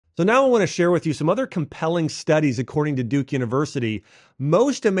So now I want to share with you some other compelling studies. According to Duke University,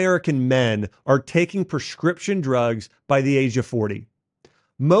 most American men are taking prescription drugs by the age of 40.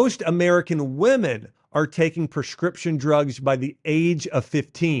 Most American women are taking prescription drugs by the age of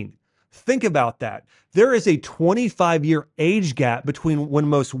 15. Think about that. There is a 25-year age gap between when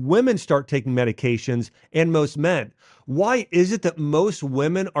most women start taking medications and most men. Why is it that most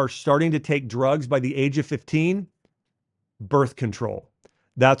women are starting to take drugs by the age of 15? Birth control.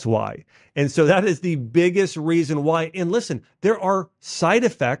 That's why. And so that is the biggest reason why. And listen, there are side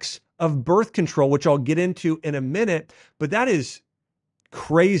effects of birth control, which I'll get into in a minute, but that is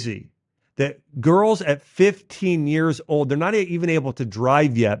crazy that girls at 15 years old, they're not even able to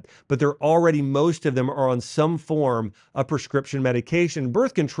drive yet, but they're already, most of them are on some form of prescription medication.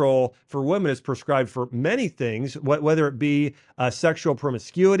 Birth control for women is prescribed for many things, whether it be sexual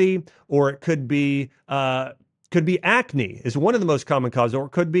promiscuity, or it could be acne is one of the most common causes, or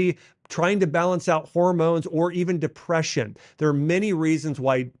it could be trying to balance out hormones, or even depression. There are many reasons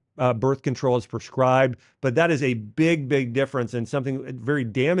why birth control is prescribed, but that is a big, big difference, and something very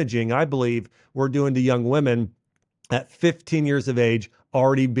damaging, I believe, we're doing to young women at 15 years of age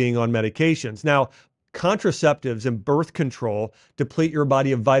already being on medications. Now, contraceptives and birth control deplete your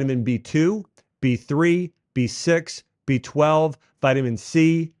body of vitamin B2, B3, B6, B12, vitamin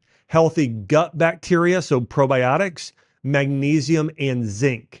C, healthy gut bacteria, so probiotics, magnesium, and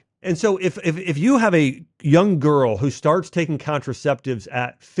zinc. And so if you have a young girl who starts taking contraceptives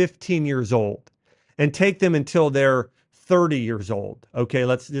at 15 years old and take them until they're 30 years old, okay,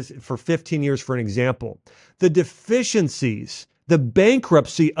 let's just for 15 years for an example, the deficiencies, the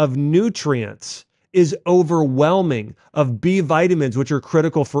bankruptcy of nutrients is overwhelming, of B vitamins, which are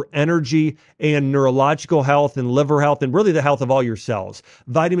critical for energy and neurological health and liver health and really the health of all your cells.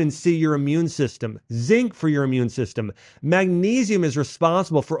 Vitamin C, your immune system. Zinc for your immune system. Magnesium is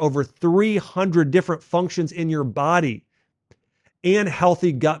responsible for over 300 different functions in your body. And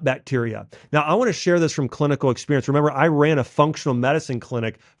healthy gut bacteria. Now, I want to share this from clinical experience. Remember, I ran a functional medicine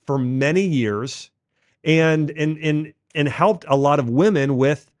clinic for many years and helped a lot of women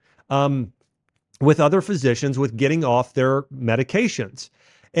with other physicians with getting off their medications.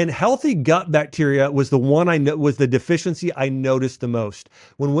 And healthy gut bacteria was the one was the deficiency I noticed the most.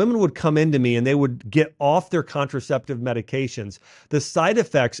 When women would come into me and they would get off their contraceptive medications, the side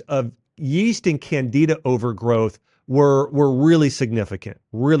effects of yeast and candida overgrowth were really significant,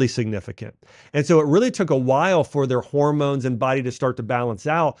 really significant. And so it really took a while for their hormones and body to start to balance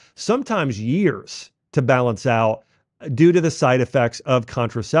out, sometimes years to balance out, due to the side effects of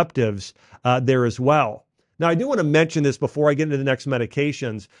contraceptives there as well. Now, I do want to mention this before I get into the next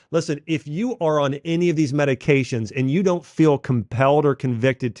medications. Listen, if you are on any of these medications and you don't feel compelled or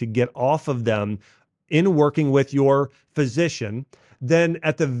convicted to get off of them in working with your physician, then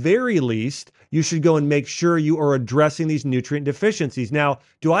at the very least, you should go and make sure you are addressing these nutrient deficiencies. Now,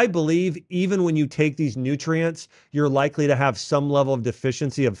 do I believe even when you take these nutrients, you're likely to have some level of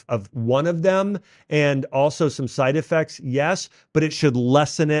deficiency of one of them and also some side effects? Yes, but it should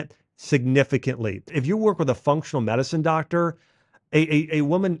lessen it significantly. If you work with a functional medicine doctor, a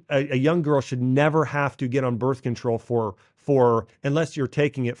woman, a young girl should never have to get on birth control for unless you're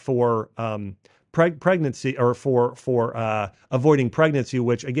taking it for pregnancy or for avoiding pregnancy,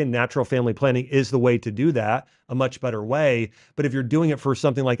 which again, natural family planning is the way to do that, a much better way. But if you're doing it for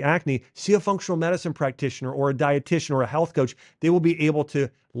something like acne, see a functional medicine practitioner or a dietitian or a health coach. They will be able to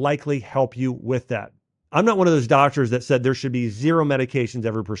likely help you with that. I'm not one of those doctors that said there should be 0 medications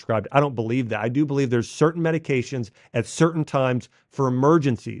ever prescribed. I don't believe that. I do believe there's certain medications at certain times for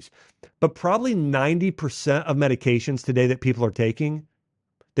emergencies, but probably 90% of medications today that people are taking,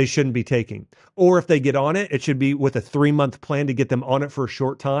 they shouldn't be taking. Or if they get on it, it should be with a 3-month plan to get them on it for a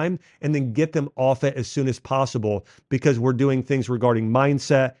short time and then get them off it as soon as possible, because we're doing things regarding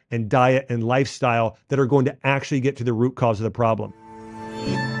mindset and diet and lifestyle that are going to actually get to the root cause of the problem.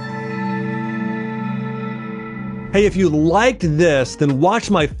 Hey, if you liked this, then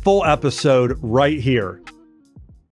watch my full episode right here.